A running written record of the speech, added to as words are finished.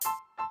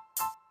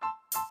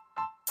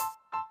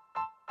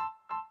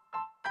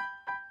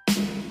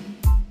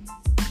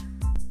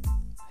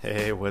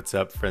Hey, what's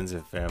up, friends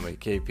and family?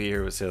 KP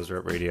here with Sales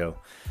Rep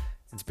Radio.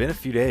 It's been a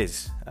few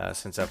days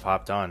since I've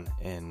hopped on,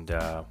 and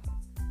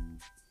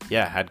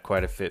had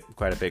quite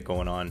a bit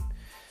going on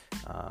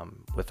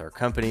with our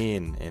company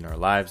and in our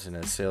lives, and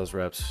as sales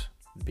reps,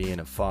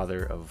 being a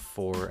father of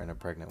 4 and a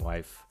pregnant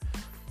wife.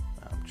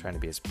 I'm trying to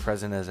be as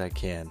present as I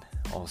can,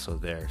 also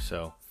there.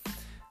 So,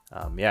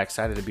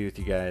 excited to be with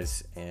you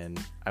guys,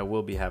 and I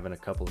will be having a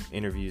couple of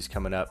interviews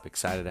coming up.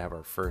 Excited to have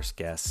our first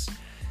guests,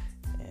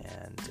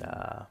 and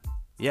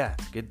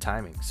good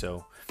timing.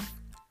 So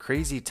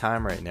crazy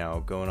time right now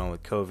going on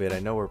with COVID. I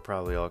know we're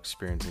probably all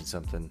experiencing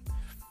something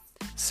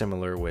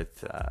similar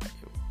with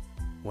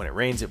when it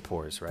rains, it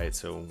pours, right?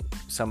 So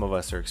some of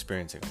us are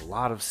experiencing a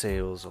lot of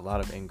sales, a lot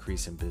of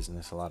increase in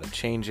business, a lot of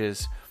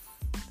changes.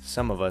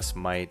 Some of us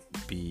might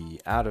be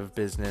out of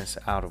business,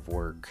 out of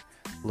work,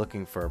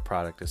 looking for a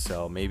product to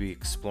sell, maybe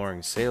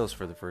exploring sales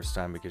for the first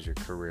time because your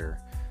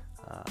career,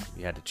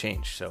 you had to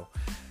change. So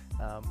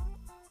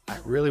I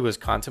really was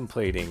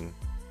contemplating,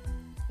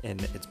 and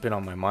it's been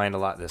on my mind a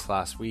lot this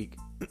last week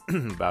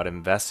about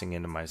investing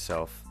into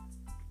myself.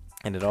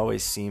 And it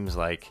always seems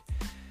like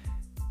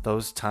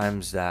those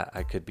times that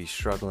I could be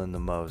struggling the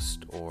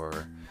most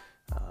or,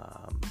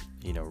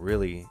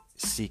 really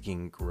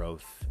seeking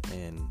growth.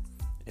 And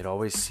it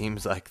always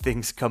seems like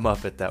things come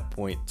up at that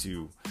point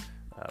to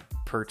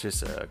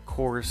purchase a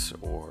course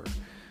or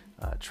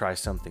try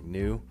something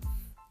new.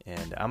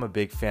 And I'm a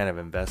big fan of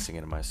investing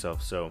into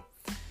myself. So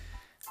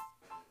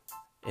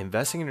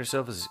investing in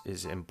yourself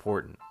is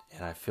important,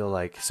 and I feel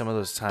like some of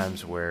those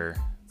times where,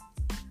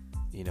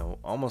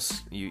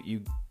 almost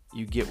you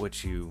get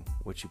what you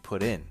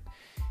put in,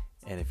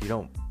 and if you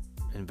don't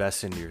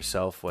invest into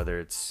yourself, whether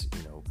it's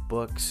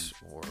books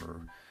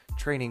or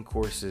training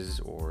courses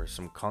or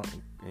some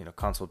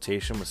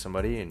consultation with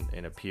somebody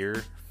and a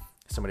peer,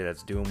 somebody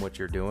that's doing what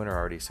you're doing or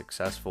already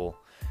successful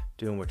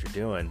doing what you're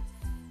doing,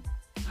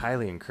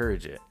 highly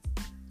encourage it,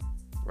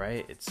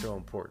 right? It's so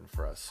important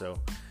for us. So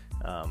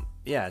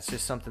it's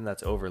just something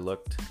that's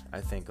overlooked,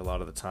 I think, a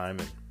lot of the time.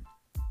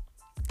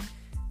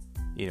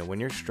 And, when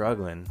you're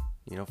struggling,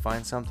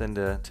 find something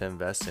to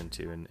invest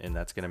into, and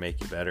that's going to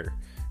make you better.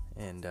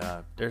 And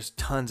there's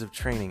tons of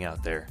training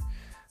out there.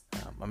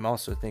 I'm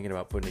also thinking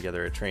about putting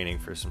together a training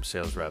for some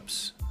sales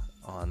reps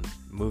on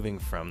moving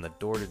from the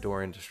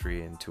door-to-door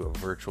industry into a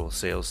virtual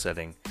sales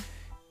setting,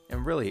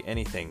 and really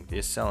anything,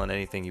 just selling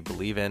anything you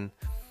believe in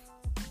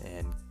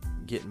and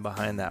getting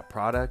behind that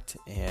product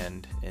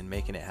and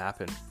making it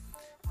happen.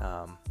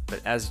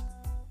 But as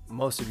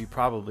most of you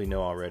probably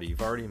know already,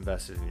 you've already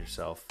invested in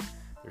yourself.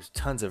 There's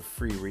tons of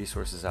free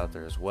resources out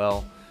there as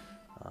well.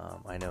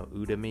 I know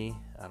Udemy,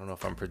 I don't know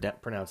if I'm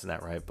pronouncing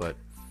that right, but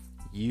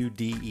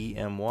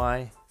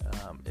Udemy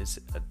is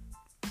a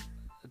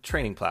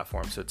training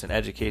platform. So it's an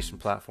education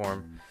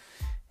platform.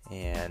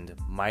 And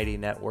Mighty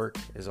Network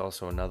is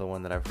also another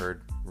one that I've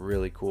heard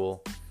really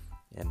cool.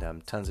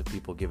 And tons of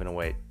people giving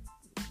away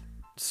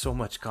so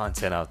much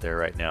content out there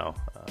right now.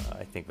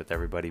 I think with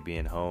everybody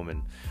being home,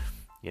 and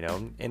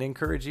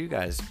encourage you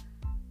guys,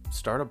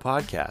 start a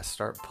podcast,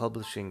 start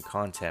publishing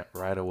content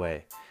right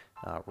away,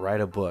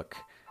 write a book.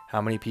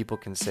 How many people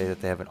can say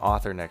that they have an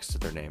author next to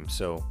their name?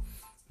 So,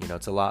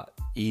 it's a lot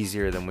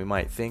easier than we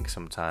might think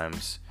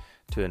sometimes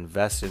to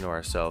invest into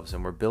ourselves,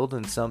 and we're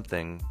building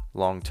something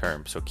long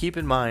term. So keep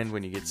in mind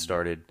when you get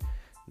started,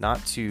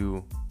 not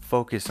to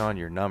focus on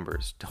your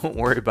numbers. Don't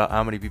worry about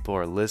how many people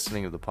are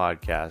listening to the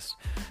podcast.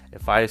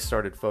 If I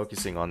started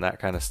focusing on that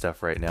kind of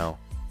stuff right now,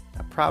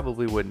 I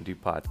probably wouldn't do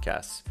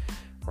podcasts,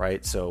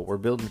 right? So we're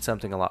building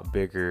something a lot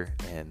bigger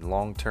and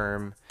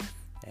long-term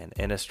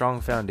and a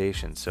strong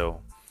foundation.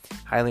 So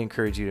highly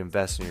encourage you to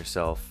invest in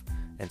yourself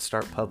and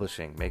start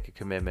publishing. Make a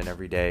commitment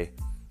every day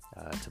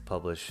to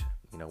publish,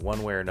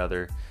 one way or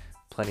another.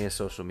 Plenty of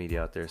social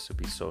media out there, so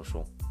be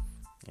social.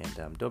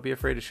 And don't be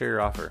afraid to share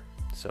your offer.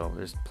 So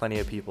there's plenty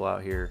of people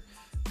out here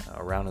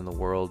around in the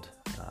world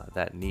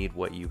that need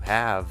what you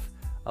have.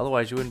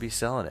 Otherwise, you wouldn't be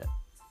selling it,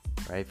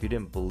 right? If you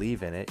didn't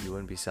believe in it, you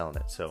wouldn't be selling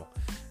it. So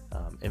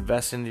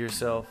invest into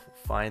yourself.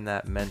 Find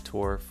that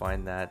mentor.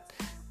 Find that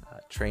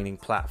training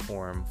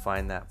platform.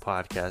 Find that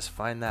podcast.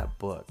 Find that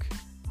book.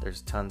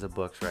 There's tons of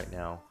books right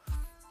now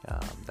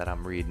that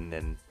I'm reading,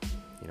 and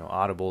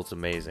Audible's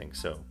amazing.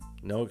 So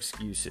no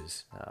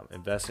excuses.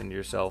 Invest into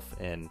yourself,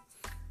 and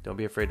don't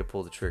be afraid to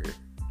pull the trigger,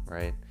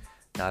 right?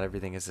 Not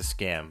everything is a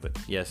scam, but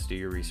yes, do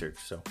your research.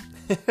 So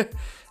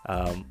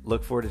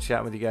look forward to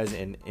chatting with you guys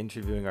and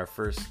interviewing our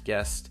first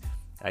guest.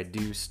 I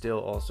do still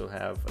also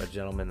have a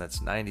gentleman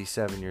that's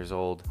 97 years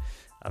old.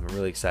 I'm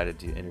really excited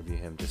to interview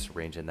him, just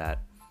arranging that,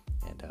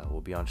 and we'll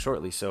be on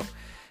shortly. So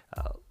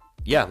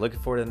looking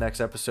forward to the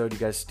next episode. You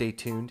guys stay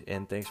tuned,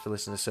 and thanks for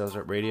listening to Sales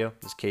Rep Radio.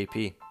 This is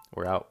KP.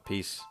 We're out.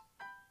 Peace.